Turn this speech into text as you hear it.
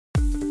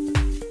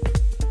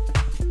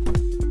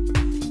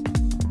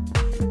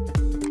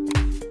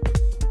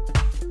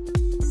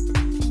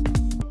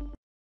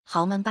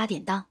豪门8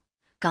点档，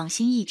港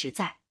星一直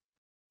在。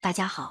大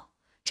家好，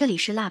这里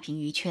是辣评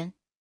娱圈。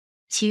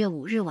7月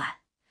5日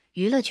晚，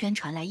娱乐圈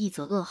传来一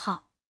则噩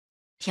耗，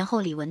天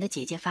后李玟的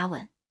姐姐发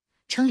文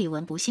称李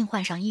玟不幸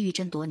患上抑郁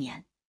症多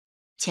年，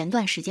前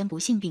段时间不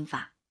幸病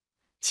发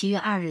，7月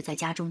2日在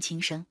家中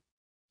轻生，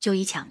就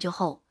医抢救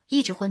后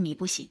一直昏迷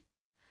不醒，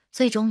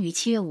最终于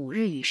7月5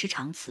日与世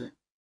长辞，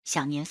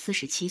享年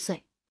47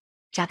岁。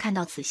乍看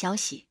到此消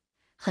息，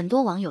很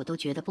多网友都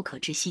觉得不可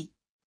置信。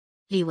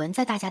李玟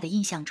在大家的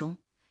印象中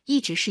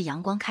一直是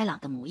阳光开朗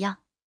的模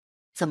样，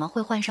怎么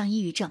会患上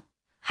抑郁症，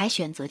还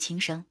选择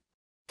轻生？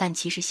但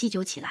其实细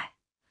究起来，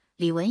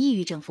李玟抑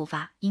郁症复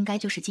发应该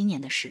就是今年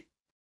的事，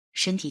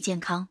身体健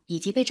康以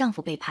及被丈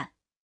夫背叛，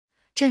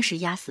正是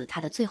压死她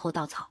的最后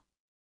稻草。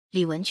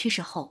李玟去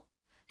世后，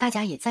大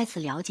家也再次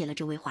了解了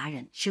这位华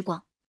人之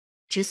光。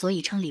之所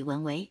以称李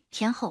玟为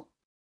天后，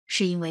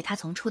是因为她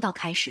从出道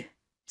开始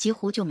几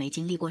乎就没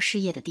经历过事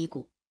业的低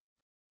谷。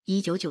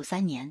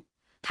1993年，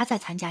她在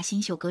参加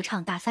新秀歌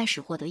唱大赛时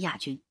获得亚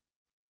军，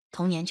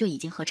同年就已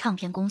经和唱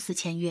片公司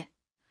签约，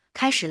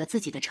开始了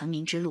自己的成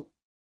名之路。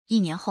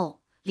1年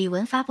后，李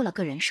玟发布了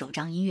个人首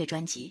张音乐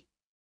专辑，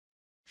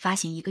发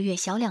行1个月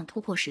销量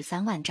突破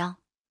13万张。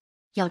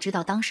要知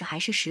道当时还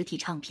是实体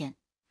唱片，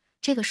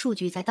这个数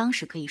据在当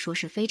时可以说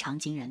是非常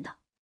惊人的。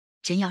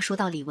真要说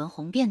到李玟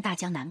红遍大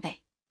江南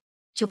北，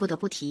就不得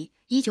不提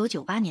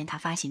1998年她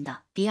发行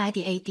的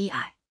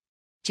DIDADI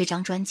这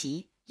张专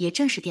辑，也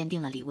正式奠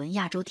定了李玟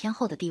亚洲天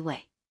后的地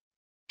位。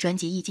专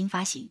辑一经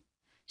发行，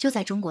就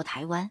在中国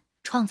台湾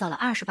创造了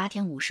28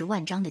天50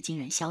万张的惊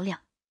人销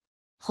量，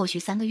后续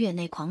3个月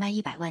内狂卖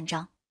100万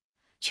张，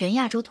全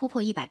亚洲突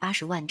破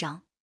180万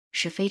张，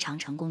是非常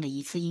成功的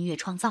一次音乐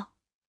创造。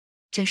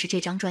正是这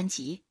张专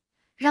辑，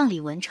让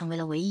李玟成为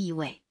了唯一一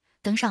位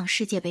登上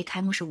世界杯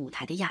开幕式舞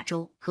台的亚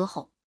洲歌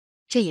后，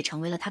这也成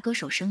为了她歌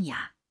手生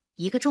涯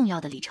一个重要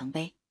的里程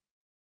碑。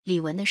李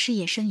玟的事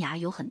业生涯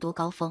有很多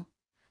高峰，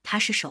她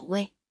是首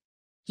位，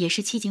也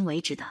是迄今为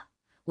止的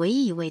唯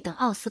一一位登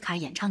奥斯卡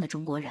演唱的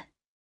中国人。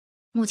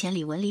目前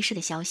李玟离世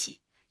的消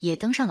息也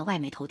登上了外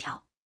媒头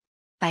条，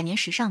百年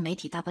时尚媒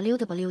体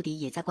WWD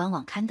也在官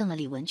网刊登了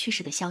李玟去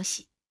世的消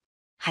息，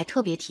还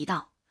特别提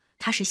到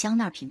她是香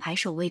奈儿品牌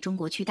首位中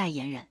国区代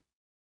言人。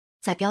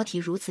在标题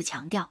如此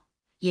强调，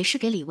也是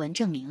给李玟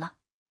证明了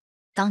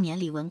当年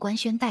李玟官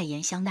宣代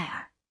言香奈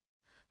儿，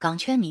港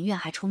圈民怨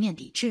还出面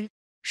抵制，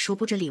殊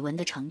不知李玟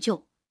的成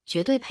就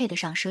绝对配得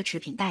上奢侈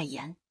品代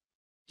言。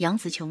杨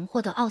紫琼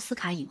获得奥斯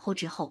卡影后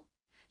之后，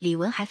李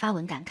玟还发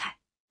文感慨，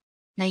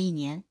那一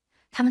年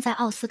他们在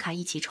奥斯卡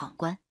一起闯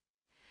关，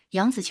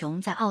杨紫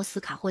琼在奥斯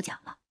卡获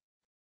奖了，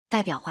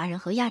代表华人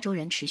和亚洲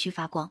人持续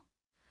发光，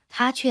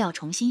她却要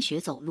重新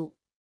学走路，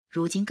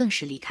如今更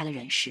是离开了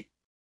人世。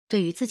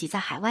对于自己在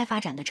海外发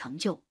展的成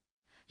就，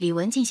李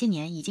玟近些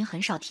年已经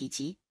很少提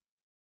及，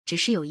只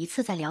是有一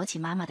次在聊起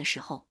妈妈的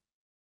时候，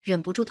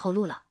忍不住透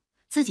露了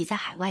自己在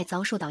海外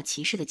遭受到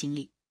歧视的经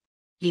历。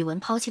李玟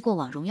抛弃过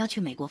往荣耀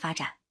去美国发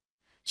展，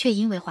却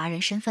因为华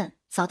人身份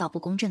遭到不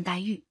公正待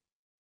遇。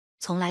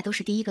从来都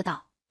是第一个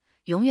到，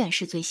永远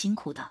是最辛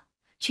苦的，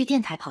去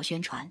电台跑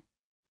宣传，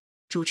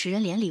主持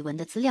人连李玟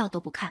的资料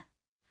都不看，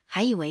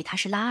还以为他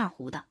是拉二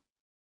胡的。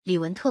李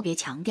玟特别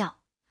强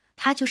调，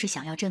他就是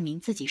想要证明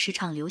自己是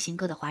唱流行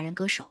歌的华人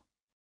歌手。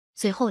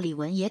最后李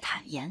玟也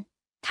坦言，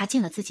他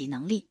尽了自己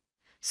能力，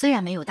虽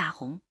然没有大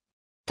红，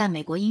但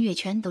美国音乐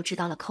圈都知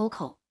道了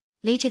Coco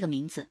Lee 这个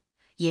名字，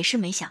也是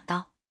没想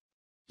到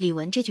李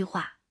玟这句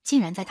话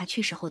竟然在他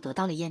去世后得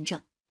到了验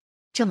证。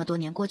这么多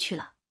年过去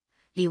了，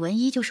李玟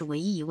依旧是唯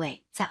一一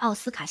位在奥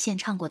斯卡献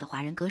唱过的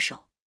华人歌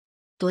手，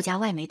多家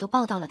外媒都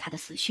报道了他的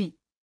死讯，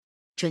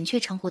准确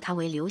称呼他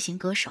为流行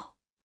歌手。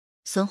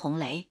孙红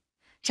雷、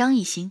张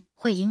艺兴、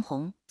惠英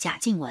红、贾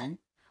静雯、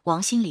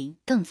王心凌、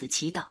邓紫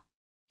棋等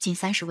近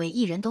30位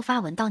艺人都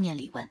发文悼念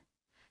李玟，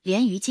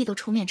连娱记都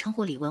出面称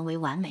呼李玟为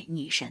完美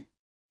女神，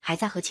还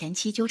在和前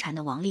妻纠缠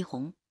的王力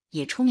宏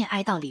也出面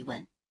哀悼李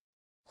玟。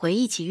回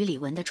忆起与李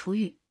玟的初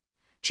遇，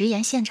直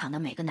言现场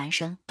的每个男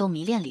生都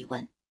迷恋李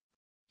玟，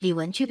李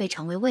玟具备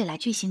成为未来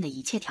巨星的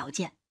一切条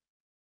件。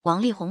王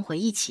力宏回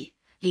忆起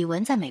李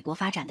玟在美国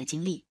发展的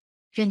经历，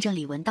认证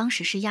李玟当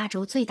时是亚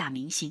洲最大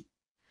明星，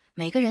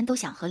每个人都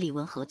想和李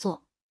玟合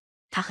作。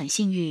他很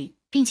幸运，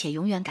并且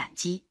永远感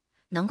激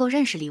能够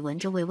认识李玟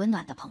这位温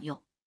暖的朋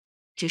友。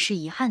只是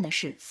遗憾的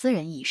是，私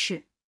人已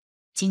逝。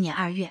今年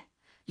2月，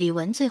李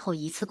玟最后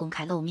一次公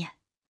开露面，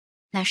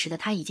那时的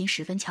她已经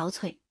十分憔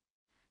悴，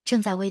正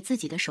在为自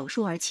己的手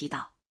术而祈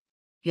祷。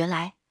原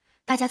来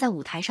大家在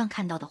舞台上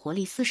看到的活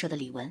力四射的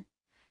李玟，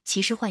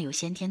其实患有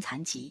先天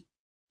残疾。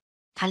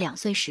她2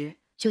岁时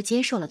就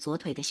接受了左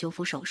腿的修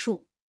复手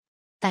术，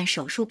但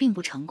手术并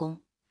不成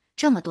功。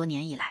这么多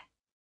年以来，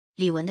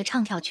李玟的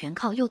唱跳全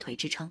靠右腿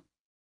支撑，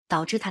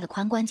导致她的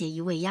髋关节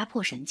移位压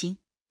迫神经，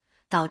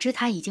导致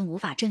她已经无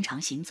法正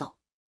常行走。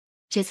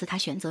这次她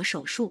选择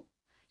手术，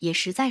也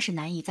实在是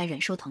难以再忍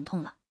受疼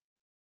痛了。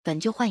本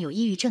就患有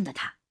抑郁症的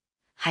她，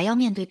还要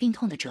面对病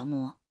痛的折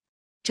磨，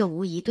这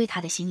无疑对她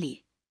的心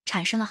理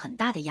产生了很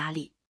大的压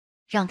力，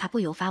让她不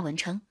由发文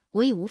称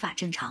我已无法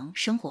正常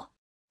生活。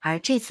而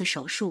这次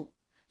手术，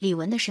李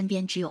玟的身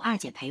边只有二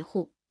姐陪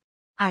护。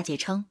二姐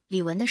称，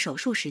李玟的手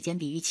术时间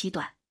比预期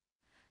短，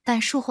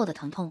但术后的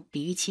疼痛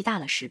比预期大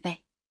了10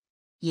倍。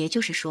也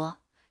就是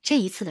说，这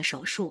一次的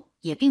手术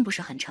也并不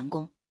是很成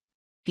功。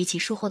比起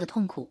术后的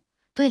痛苦，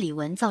对李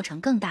玟造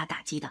成更大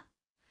打击的，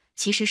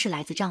其实是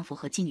来自丈夫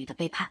和继女的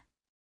背叛。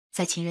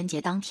在情人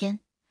节当天，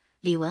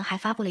李玟还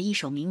发布了一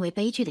首名为《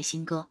悲剧》的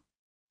新歌，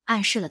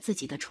暗示了自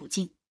己的处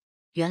境。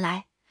原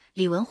来，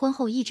李玟婚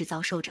后一直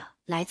遭受着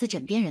来自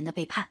枕边人的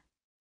背叛。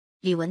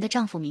李玟的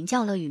丈夫名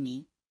叫乐玉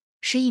明，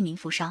是一名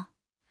富商，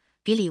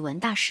比李玟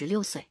大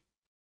16岁。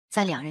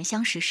在两人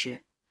相识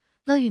时，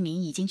乐玉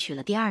明已经娶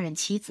了第二任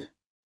妻子。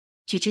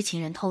据知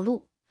情人透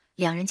露，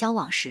两人交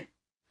往时，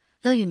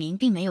乐玉明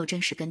并没有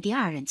正式跟第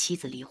二任妻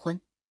子离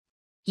婚，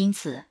因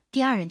此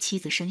第二任妻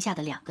子生下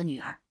的2个女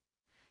儿，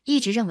一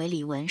直认为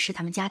李玟是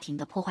他们家庭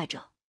的破坏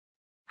者。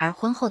而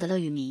婚后的乐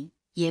玉明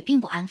也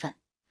并不安分，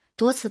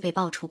多次被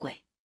曝出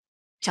轨，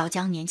找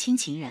将年轻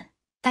情人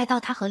带到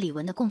他和李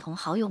玟的共同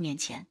好友面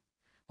前，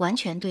完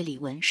全对李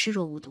玟视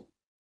若无睹。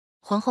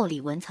婚后李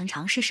玟曾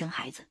尝试生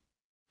孩子，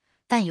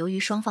但由于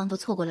双方都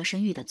错过了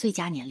生育的最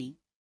佳年龄，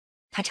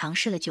她尝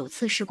试了9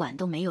次试管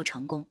都没有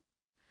成功，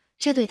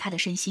这对她的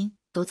身心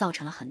都造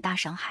成了很大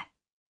伤害。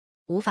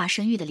无法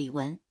生育的李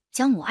玟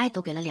将母爱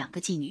都给了2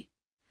个继女，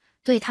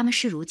对他们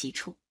视如己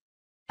出，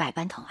百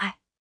般疼爱。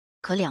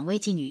可2位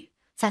继女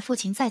在父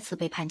亲再次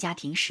背叛家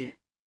庭时，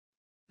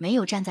没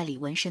有站在李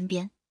玟身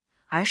边，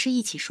而是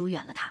一起疏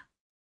远了她。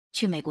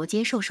去美国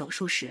接受手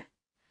术时，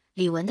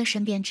李玟的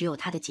身边只有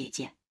她的姐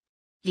姐。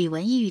李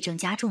玟抑郁症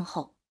加重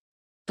后，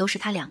都是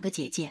她2个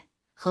姐姐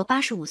和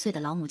85岁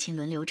的老母亲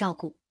轮流照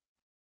顾，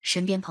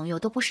身边朋友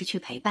都不时去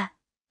陪伴，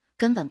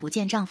根本不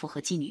见丈夫和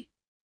继女。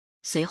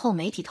随后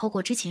媒体透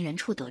过知情人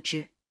处得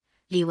知，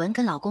李玟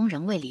跟老公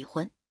仍未离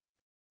婚。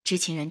知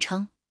情人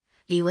称，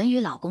李玟与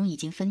老公已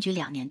经分居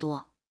2年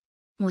多，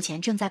目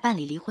前正在办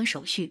理离婚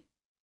手续。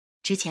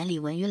之前李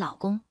玟与老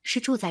公是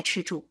住在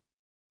赤柱，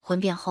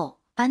婚变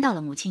后搬到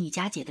了母亲与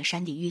家姐的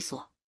山顶寓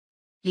所。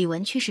李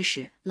玟去世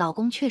时，老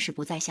公确实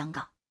不在香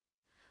港，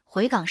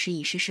回港时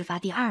已是事发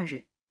第2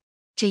日。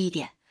这一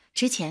点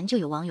之前就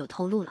有网友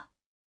透露了。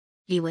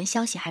李玟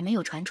消息还没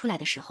有传出来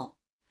的时候，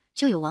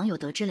就有网友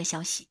得知了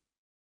消息。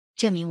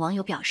这名网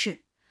友表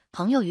示，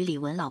朋友与李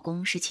玟老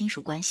公是亲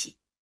属关系，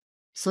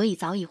所以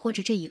早已获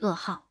知这一噩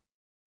耗。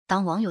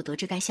当网友得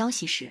知该消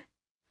息时，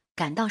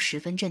感到十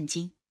分震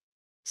惊。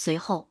随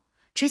后，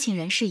知情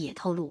人士也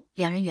透露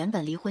，2人原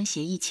本离婚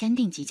协议签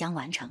订即将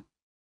完成，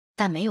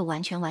但没有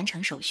完全完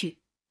成手续，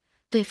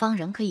对方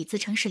仍可以自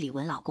称是李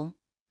玟老公。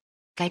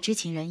该知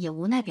情人也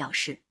无奈表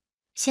示，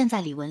现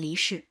在李玟离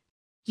世，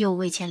又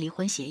未签离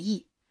婚协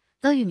议，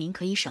乐玉明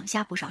可以省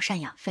下不少赡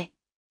养费。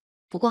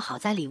不过好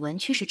在李玟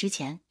去世之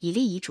前已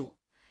立遗嘱，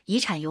遗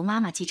产由妈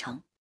妈继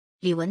承。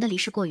李玟的离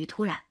世过于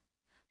突然，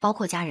包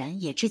括家人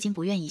也至今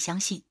不愿意相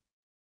信。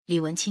李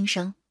玟轻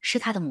生是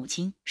她的母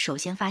亲首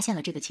先发现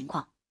了这个情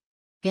况，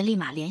便立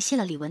马联系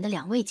了李玟的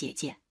2位姐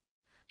姐，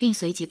并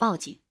随即报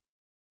警。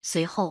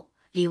随后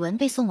李玟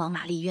被送往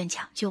玛丽医院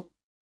抢救。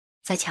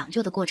在抢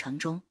救的过程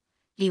中，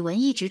李玟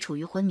一直处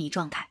于昏迷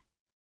状态。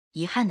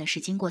遗憾的是，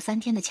经过3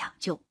天的抢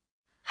救，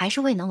还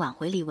是未能挽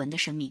回李玟的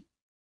生命。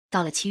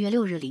到了7月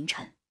6日凌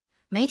晨，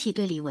媒体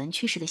对李玟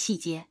去世的细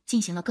节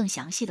进行了更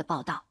详细的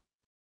报道，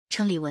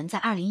称李玟在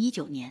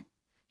2019年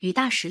与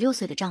大16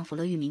岁的丈夫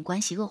乐玉明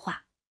关系恶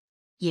化。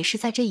也是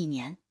在这一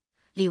年，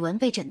李玟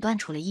被诊断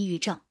出了抑郁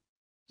症。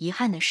遗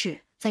憾的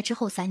是，在之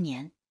后3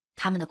年，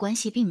他们的关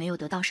系并没有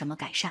得到什么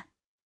改善。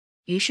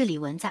于是李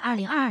玟在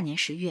2022年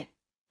10月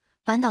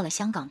搬到了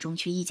香港中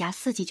区一家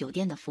4季酒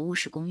店的服务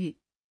式公寓，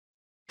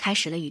开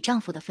始了与丈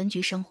夫的分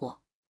居生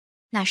活。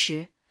那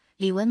时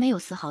李玟没有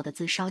丝毫的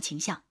自烧倾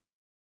向。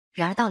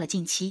然而到了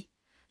近期，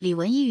李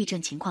玟抑郁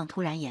症情况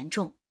突然严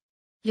重。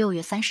6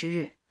月30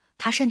日，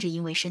她甚至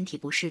因为身体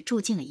不适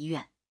住进了医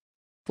院。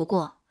不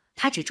过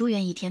她只住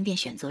院1天便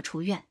选择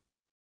出院。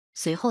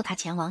随后她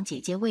前往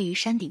姐姐位于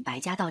山顶白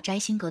家道摘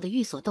星阁的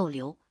寓所逗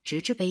留，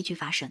直至悲剧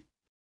发生。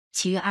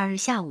7月2日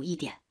下午1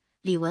点，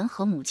李玟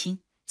和母亲、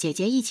姐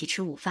姐一起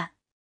吃午饭。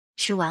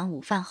吃完午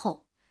饭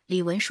后，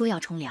李玟说要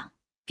冲凉，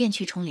便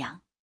去冲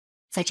凉。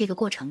在这个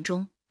过程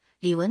中，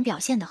李玟表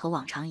现得和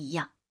往常一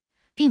样，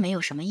并没有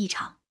什么异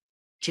常。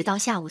直到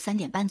下午3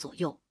点半左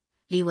右，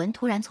李玟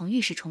突然从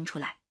浴室冲出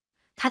来，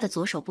她的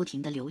左手不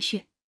停地流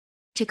血，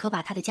这可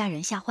把她的家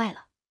人吓坏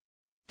了。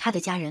她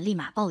的家人立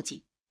马报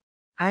警，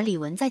而李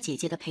玟在姐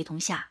姐的陪同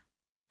下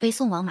被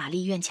送往玛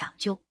丽医院抢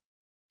救。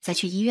在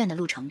去医院的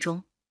路程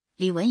中，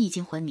李玟已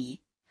经昏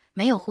迷，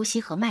没有呼吸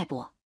和脉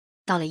搏。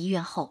到了医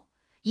院后，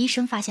医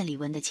生发现李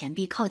玟的前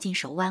臂靠近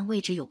手腕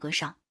位置有割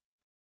伤。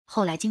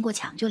后来经过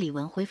抢救，李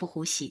玟恢复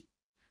呼吸、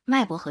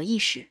脉搏和意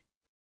识。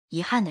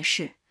遗憾的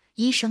是，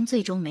医生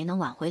最终没能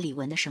挽回李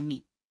玟的生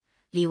命。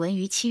李玟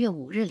于7月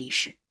5日离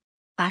世。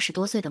80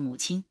多岁的母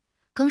亲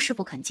更是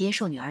不肯接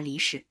受女儿离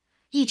世，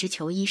一直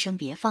求医生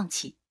别放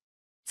弃。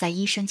在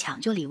医生抢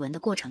救李玟的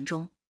过程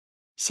中，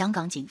香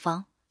港警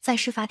方在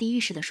事发地浴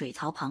室的水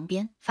槽旁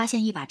边发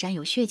现一把沾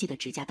有血迹的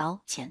指甲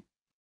刀钳。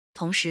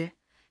同时，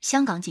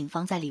香港警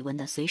方在李玟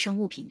的随身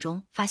物品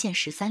中发现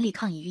13粒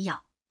抗抑郁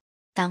药，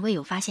但未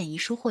有发现遗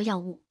书或药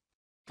物。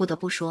不得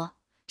不说，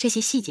这些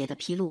细节的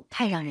披露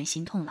太让人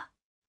心痛了。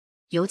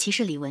尤其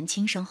是李玟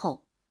轻生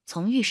后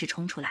从浴室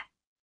冲出来，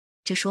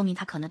这说明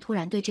她可能突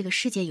然对这个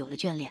世界有了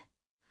眷恋，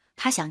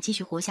她想继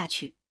续活下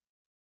去，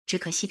只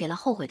可惜给了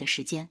后悔的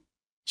时间，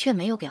却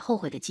没有给后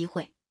悔的机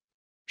会。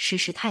世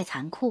事太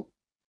残酷，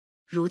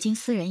如今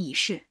斯人已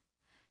逝，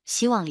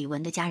希望李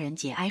玟的家人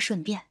节哀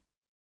顺变，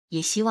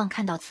也希望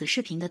看到此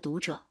视频的读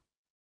者，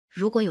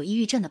如果有抑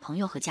郁症的朋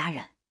友和家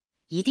人，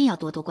一定要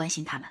多多关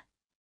心他们，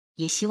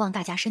也希望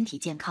大家身体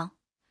健康，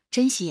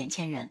珍惜眼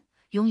前人，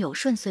拥有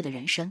顺遂的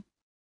人生。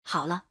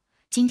好了，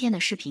今天的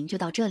视频就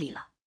到这里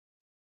了，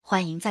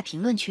欢迎在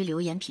评论区留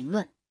言评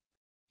论，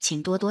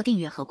请多多订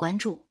阅和关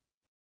注，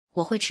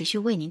我会持续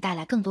为您带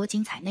来更多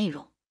精彩内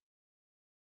容。